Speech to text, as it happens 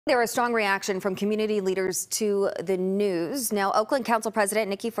There was strong reaction from community leaders to the news. Now, Oakland Council President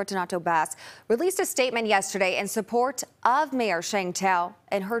Nikki Fortunato-Bass released a statement yesterday in support of Mayor Sheng Tao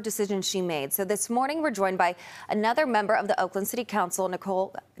and her decision she made. So this morning, we're joined by another member of the Oakland City Council,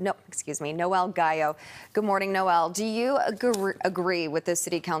 Noel Gallo. Good morning, Noel. Do you agree with the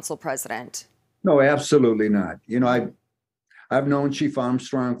City Council President? No, absolutely not. I've known Chief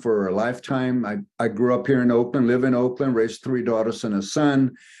Armstrong for a lifetime. I grew up here in Oakland, live in Oakland, raised 3 daughters and a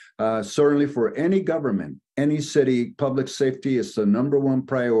son. Certainly for any government, any city, public safety is the #1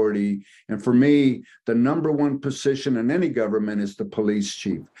 priority. And for me, the #1 position in any government is the police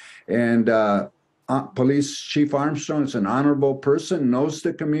chief. And Police Chief Armstrong is an honorable person, knows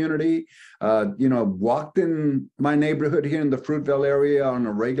the community, walked in my neighborhood here in the Fruitvale area on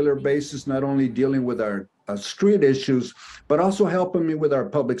a regular basis, not only dealing with our street issues, but also helping me with our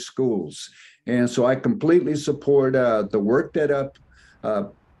public schools. And so I completely support the work that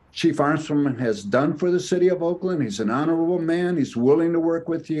Chief Armstrong has done for the city of Oakland. He's an honorable man. He's willing to work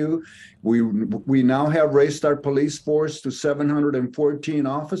with you. We now have raised our police force to 714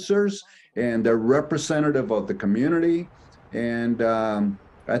 officers, and they're representative of the community. And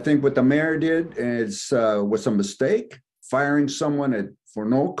I think what the mayor did was a mistake. Firing someone for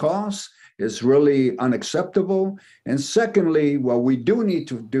no cause is really unacceptable. And secondly, what we do need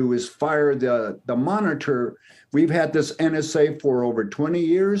to do is fire the monitor. We've had this NSA for over 20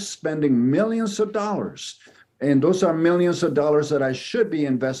 years, spending millions of dollars. And those are millions of dollars that I should be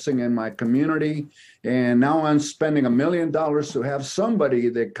investing in my community. And now I'm spending $1 million to have somebody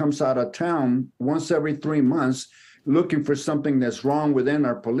that comes out of town once every 3 months looking for something that's wrong within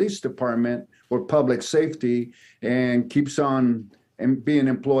our police department or public safety, and keeps on and being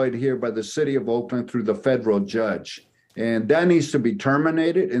employed here by the city of Oakland through the federal judge. And that needs to be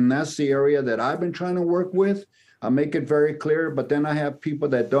terminated. And that's the area that I've been trying to work with. I'll make it very clear, but then I have people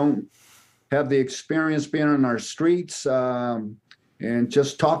that don't have the experience being on our streets and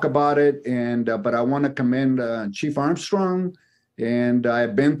just talk about it. And but I want to commend Chief Armstrong. And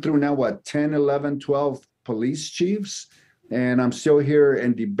I've been through now, 10, 11, 12 police chiefs. And I'm still here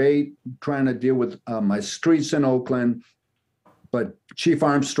in debate, trying to deal with my streets in Oakland. But Chief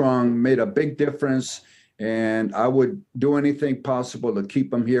Armstrong made a big difference, and I would do anything possible to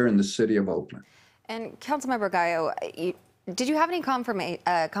keep him here in the city of Oakland. And Councilmember Gallo, did you have any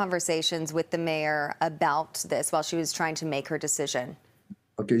conversations with the mayor about this while she was trying to make her decision?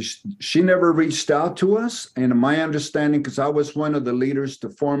 Okay, she never reached out to us. And in my understanding, because I was one of the leaders to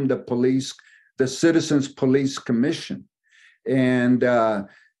form the Citizens Police Commission. And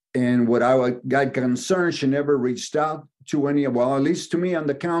what I got concerned, she never reached out to at least to me on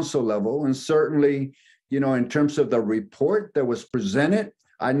the council level. And certainly, in terms of the report that was presented,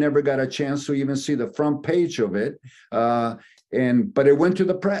 I never got a chance to even see the front page of it. But it went to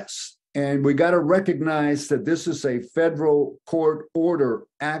the press. And we got to recognize that this is a federal court order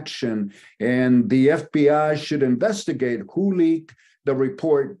action, and the FBI should investigate who leaked the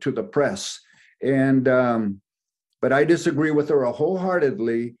report to the press. And but I disagree with her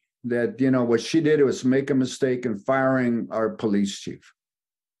wholeheartedly that, what she did was make a mistake in firing our police chief.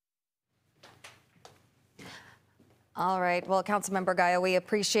 All right. Well, Councilmember Gallo, we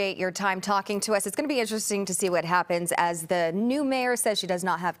appreciate your time talking to us. It's going to be interesting to see what happens as the new mayor says she does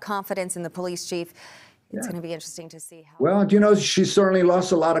not have confidence in the police chief. It's going to be interesting to see how. Well, she certainly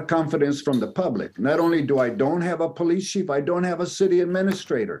lost a lot of confidence from the public. Not only do I don't have a police chief, I don't have a city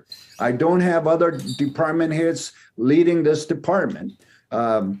administrator. I don't have other department heads leading this department.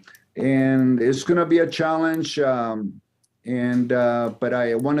 And it's going to be a challenge. But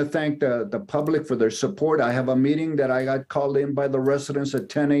I want to thank the public for their support. I have a meeting that I got called in by the residents at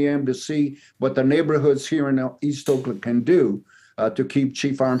 10 a.m. to see what the neighborhoods here in East Oakland can do to keep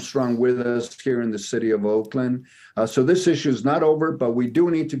Chief Armstrong with us here in the city of Oakland. So this issue is not over, but we do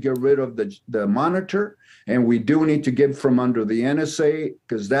need to get rid of the monitor, and we do need to get from under the NSA,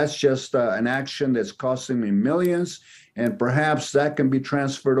 because that's just an action that's costing me millions, and perhaps that can be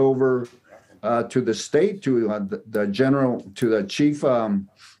transferred over to the state, to the chief, Robert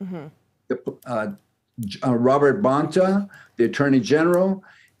Bonta, the Attorney General.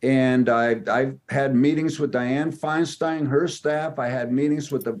 And I've had meetings with Dianne Feinstein, her staff. I had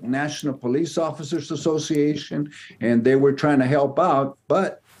meetings with the National Police Officers Association, and they were trying to help out.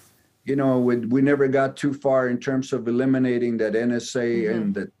 But, we never got too far in terms of eliminating that NSA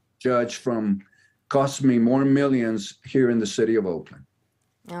and the judge from costing me more millions here in the city of Oakland.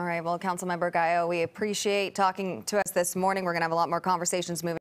 All right. Well, Councilmember Gallo, we appreciate talking to us this morning. We're going to have a lot more conversations moving